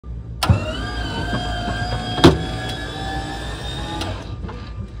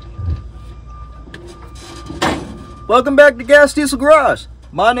Welcome back to GasDiesel Garage.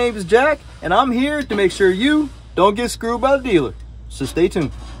 My name is Jack, and I'm here to make sure you don't get screwed by the dealer. So stay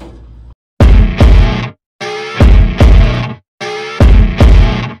tuned.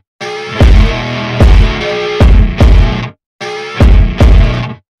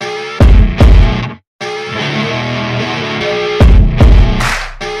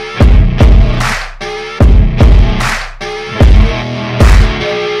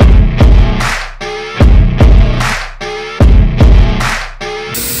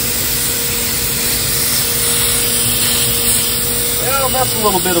 That's a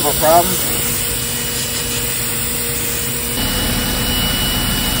little bit of a problem.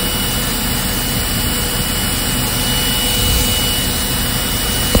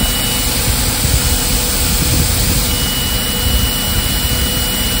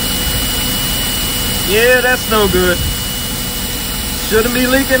 Yeah, that's no good. Shouldn't be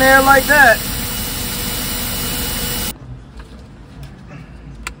leaking air like that.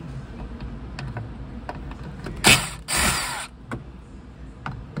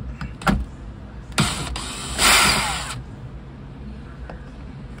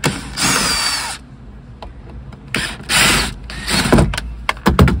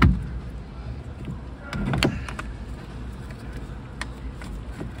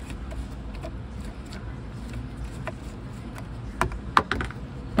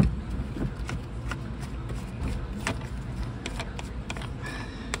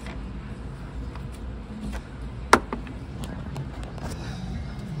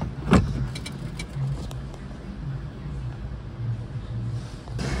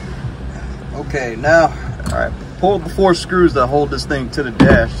 Okay, now, all right, pull the 4 screws that hold this thing to the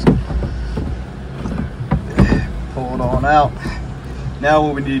dash. Pull it on out. Now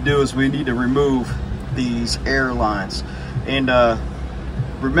what we need to do is we need to remove these air lines. And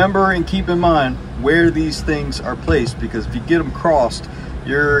remember and keep in mind where these things are placed, because if you get them crossed,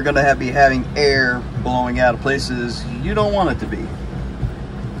 you're gonna be having air blowing out of places you don't want it to be.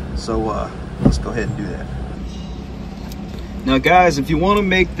 So let's go ahead and do that. Now guys, if you want to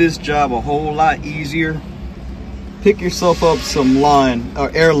make this job a whole lot easier, pick yourself up some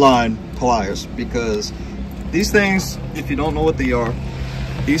airline pliers, because these things, if you don't know what they are,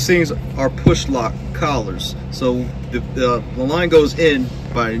 these things are push lock collars. So the line goes in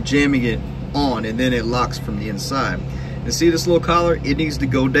by jamming it on, and then it locks from the inside. And see this little collar? It needs to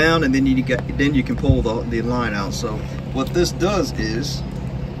go down, and then you can pull the line out. So what this does is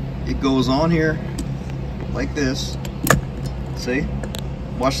it goes on here like this. See?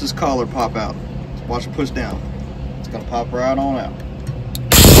 Watch this collar pop out. Watch it push down. It's gonna pop right on out.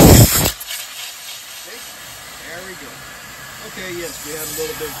 See? There we go. Okay, yes, we have a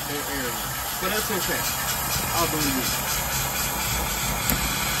little bit more air in it, but that's okay. I'll do it.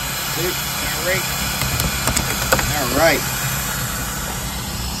 See? All right.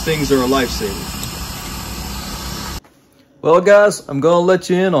 Things are a lifesaver. Well, guys, I'm gonna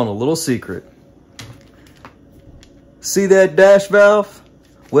let you in on a little secret. See that dash valve?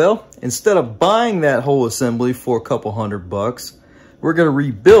 Well, instead of buying that whole assembly for a couple $100, we're gonna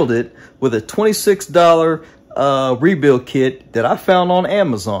rebuild it with a $26 rebuild kit that I found on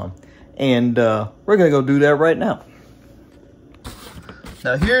Amazon. And we're gonna go do that right now.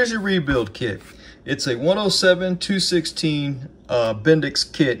 Now here's your rebuild kit. It's a 107-216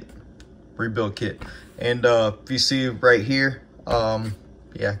 Bendix kit, rebuild kit. And if you see right here,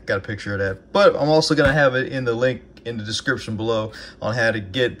 yeah, got a picture of that. But I'm also gonna have it in the link in the description below on how to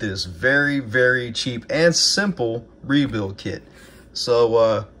get this very, very cheap and simple rebuild kit.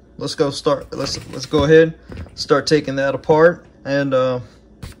 So let's go ahead, start taking that apart, and go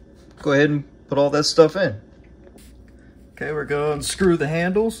ahead and put all that stuff in. Okay, we're going to unscrew the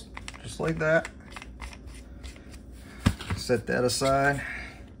handles just like that. Set that aside.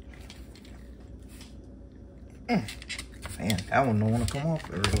 Man, that one don't want to come off.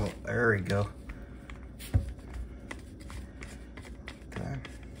 There we go. There we go.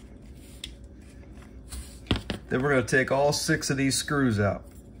 Then we're going to take all 6 of these screws out.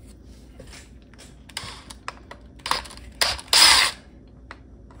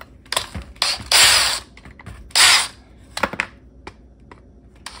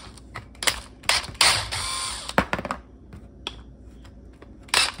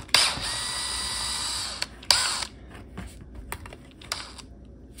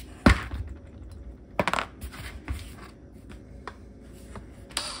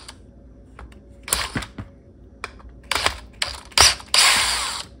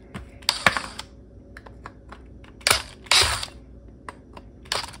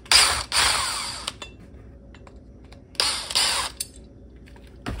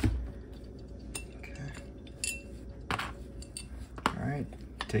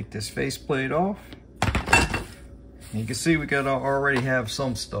 take this faceplate off. You can see we got already have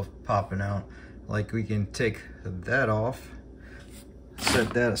some stuff popping out. Like we can take that off,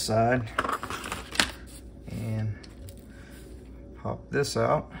 set that aside, and pop this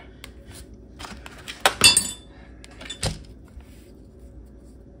out.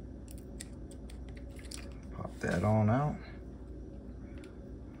 Pop that on out.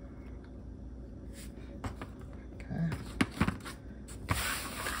 Okay.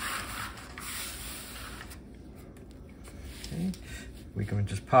 Okay. We can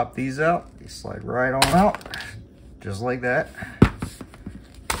just pop these out. They slide right on out, just like that.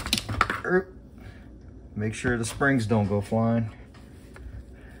 Make sure the springs don't go flying.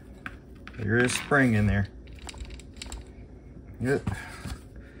 There is spring in there. Yep.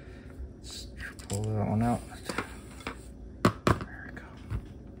 Let's pull that one out. There we go.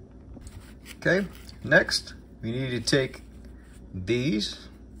 Okay, next we need to take these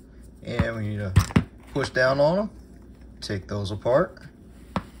and we need to push down on them. Take those apart.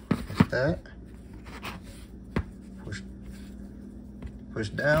 Like that. Push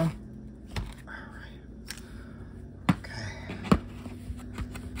down.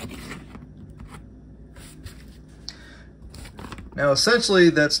 Now essentially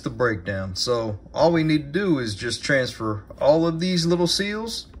that's the breakdown. So all we need to do is just transfer all of these little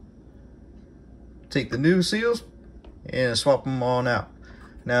seals, take the new seals and swap them on out.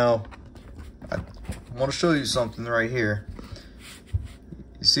 Now I want to show you something right here.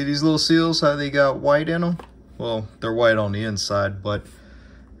 You see these little seals, how they got white in them? Well, they're white on the inside, but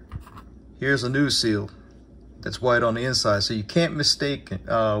here's a new seal that's white on the inside, so you can't mistake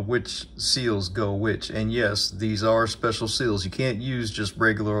which seals go which. And yes, these are special seals. You can't use just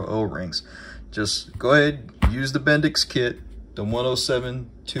regular O-rings. Just go ahead, use the Bendix kit, the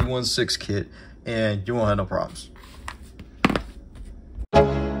 107-216 kit, and you won't have no problems.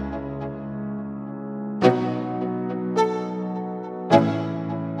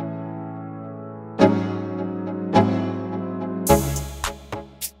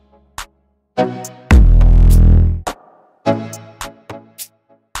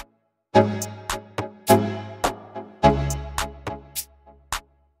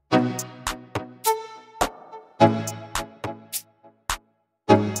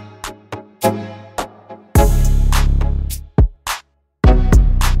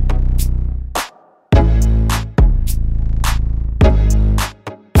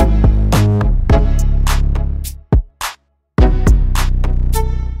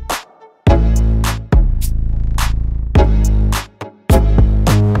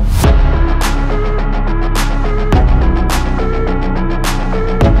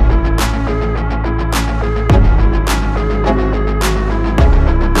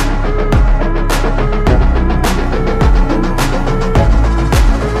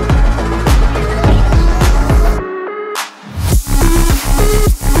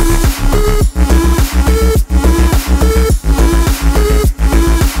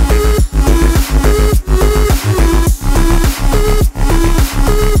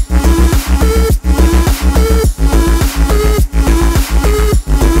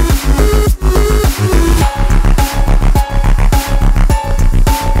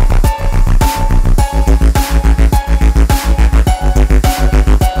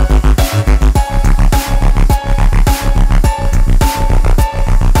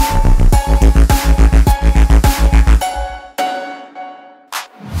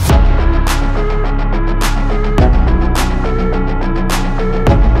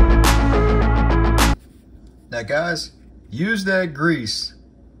 Now guys, use that grease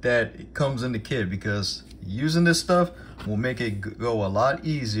that comes in the kit, because using this stuff will make it go a lot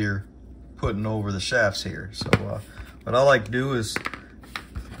easier putting over the shafts here. So what I like to do is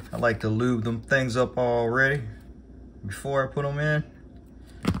I like to lube them things up already before I put them in.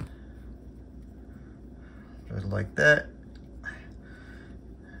 Just like that.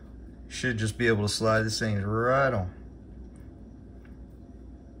 Should just be able to slide this thing right on.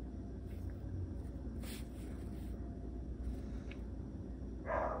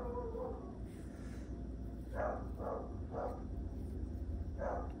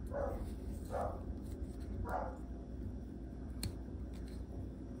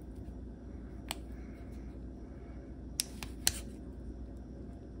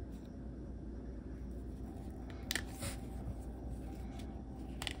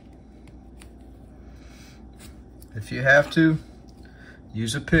 If you have to,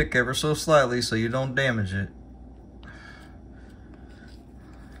 use a pick ever so slightly so you don't damage it.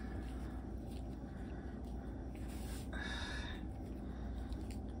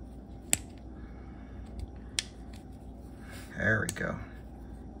 There we go.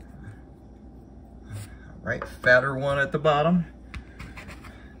 right? Fatter one at the bottom.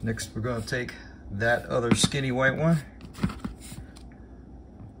 Next, we're gonna take that other skinny white one.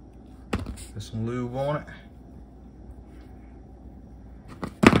 Put some lube on it.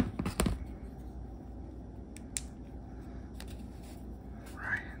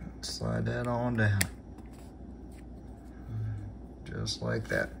 Right, slide that on down. Just like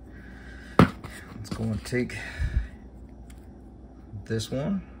that. Let's go and take this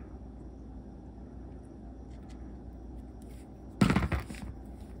one.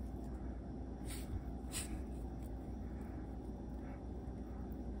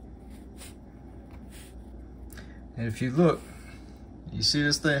 And if you look, you see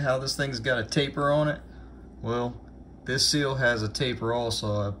this thing, how this thing's got a taper on it? Well, this seal has a taper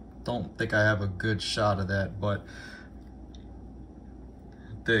also. I don't think I have a good shot of that, but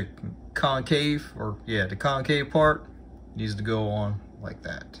the concave, or yeah, the concave part needs to go on like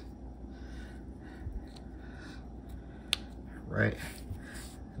that. Right.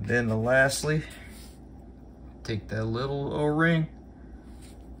 And then lastly, take that little O-ring.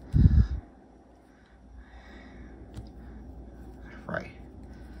 Right.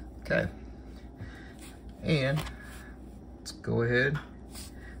 Okay. And let's go ahead,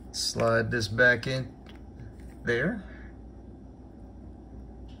 slide this back in there.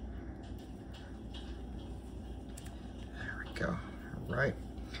 There we go. All right.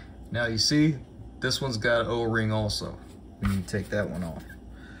 Now you see, this one's got an O-ring also. We need to take that one off.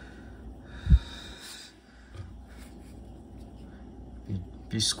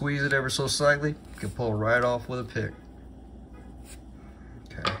 If you squeeze it ever so slightly, you can pull right off with a pick.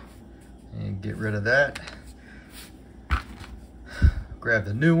 Okay, and get rid of that. Grab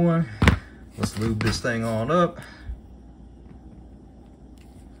the new one. Let's lube this thing on up.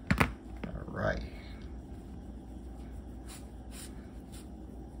 All right.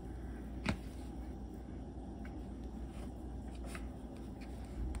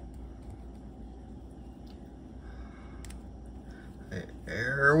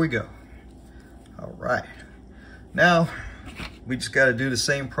 There we go. All right. Now, we just got to do the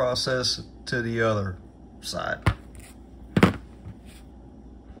same process to the other side.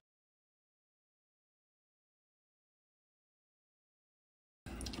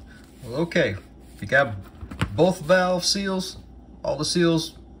 Well, okay, we got both valve seals, all the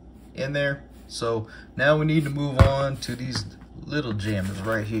seals in there. So now we need to move on to these little jammers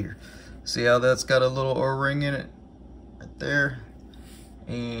right here. See how that's got a little O-ring in it? Right there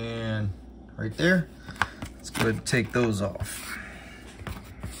and right there. Let's go ahead and take those off.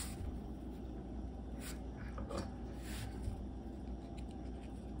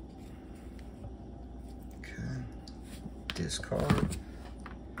 Okay, discard.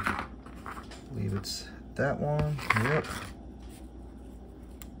 I believe it's that one. Yep.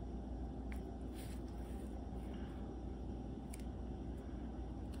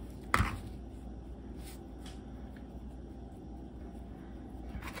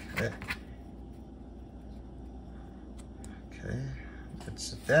 Okay. Okay,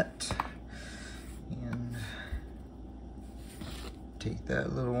 that's that. And take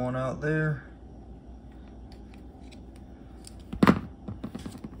that little one out there.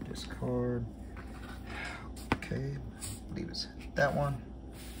 Discard. Okay, I believe it's that one.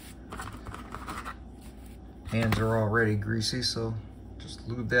 Hands are already greasy, so just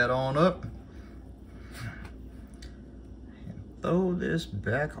lube that on up. And throw this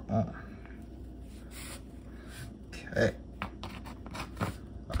back on. Okay.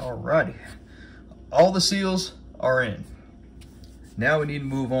 Alrighty. All the seals are in. Now we need to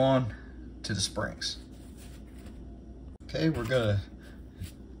move on to the springs. Okay, we're gonna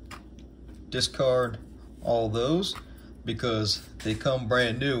discard all those because they come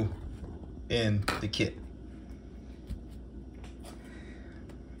brand new in the kit.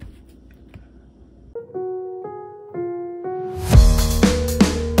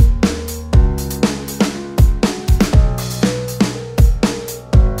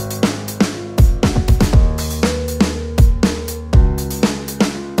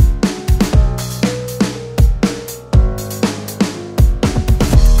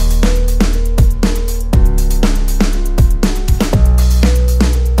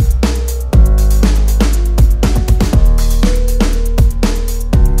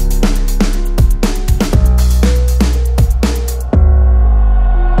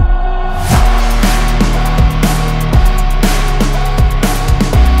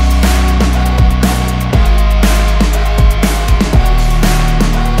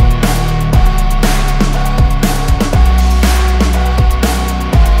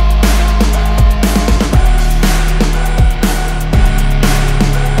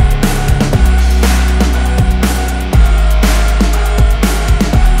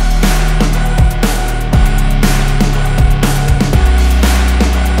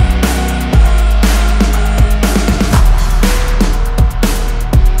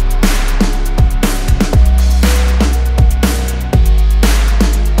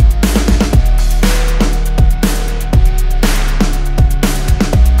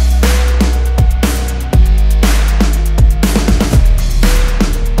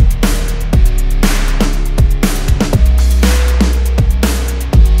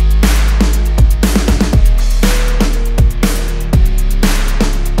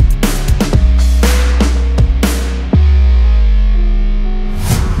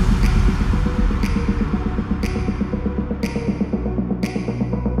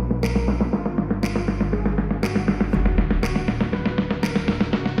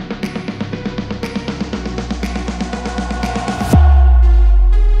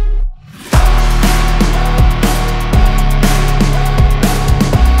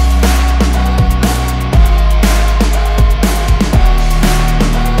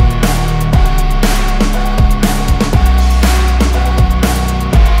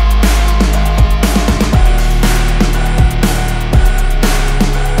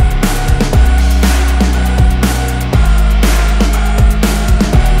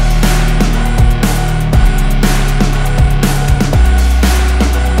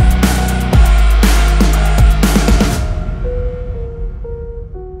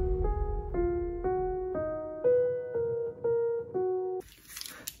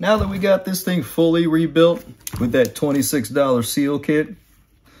 Now that we got this thing fully rebuilt with that $26 seal kit,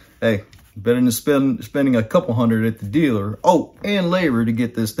 hey, better than spending a couple hundred at the dealer. Oh, and labor to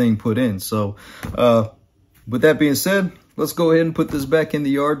get this thing put in. So with that being said, let's go ahead and put this back in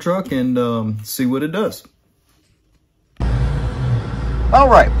the yard truck and see what it does. All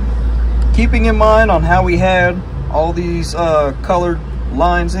right, keeping in mind on how we had all these colored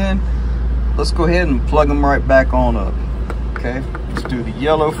lines in, let's go ahead and plug them right back on up. Okay, let's do the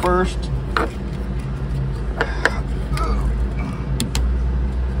yellow first.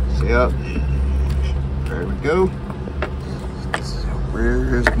 Yep, there we go.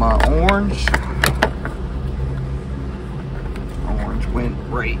 Where's my orange? Orange went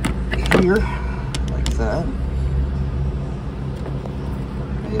right here, like that.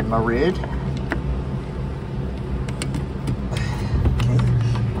 And my red. Okay,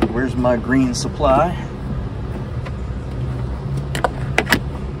 where's my green supply?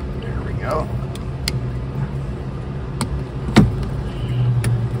 There we go.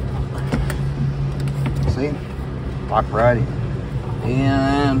 See? Lock right in.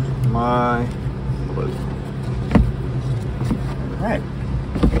 And my blue. All right.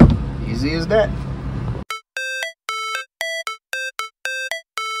 Easy as that.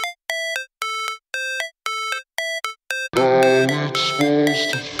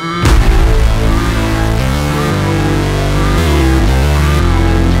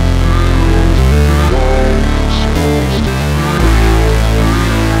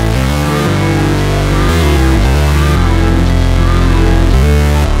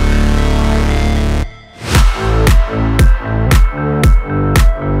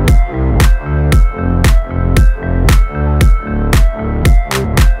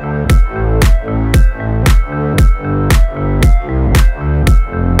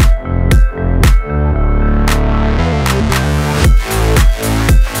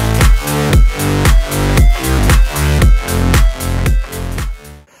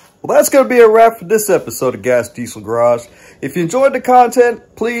 Well, that's going to be a wrap for this episode of Gas Diesel Garage. If you enjoyed the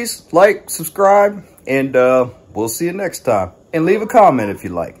content, please like, subscribe, and we'll see you next time. And leave a comment if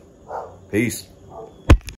you like. Peace.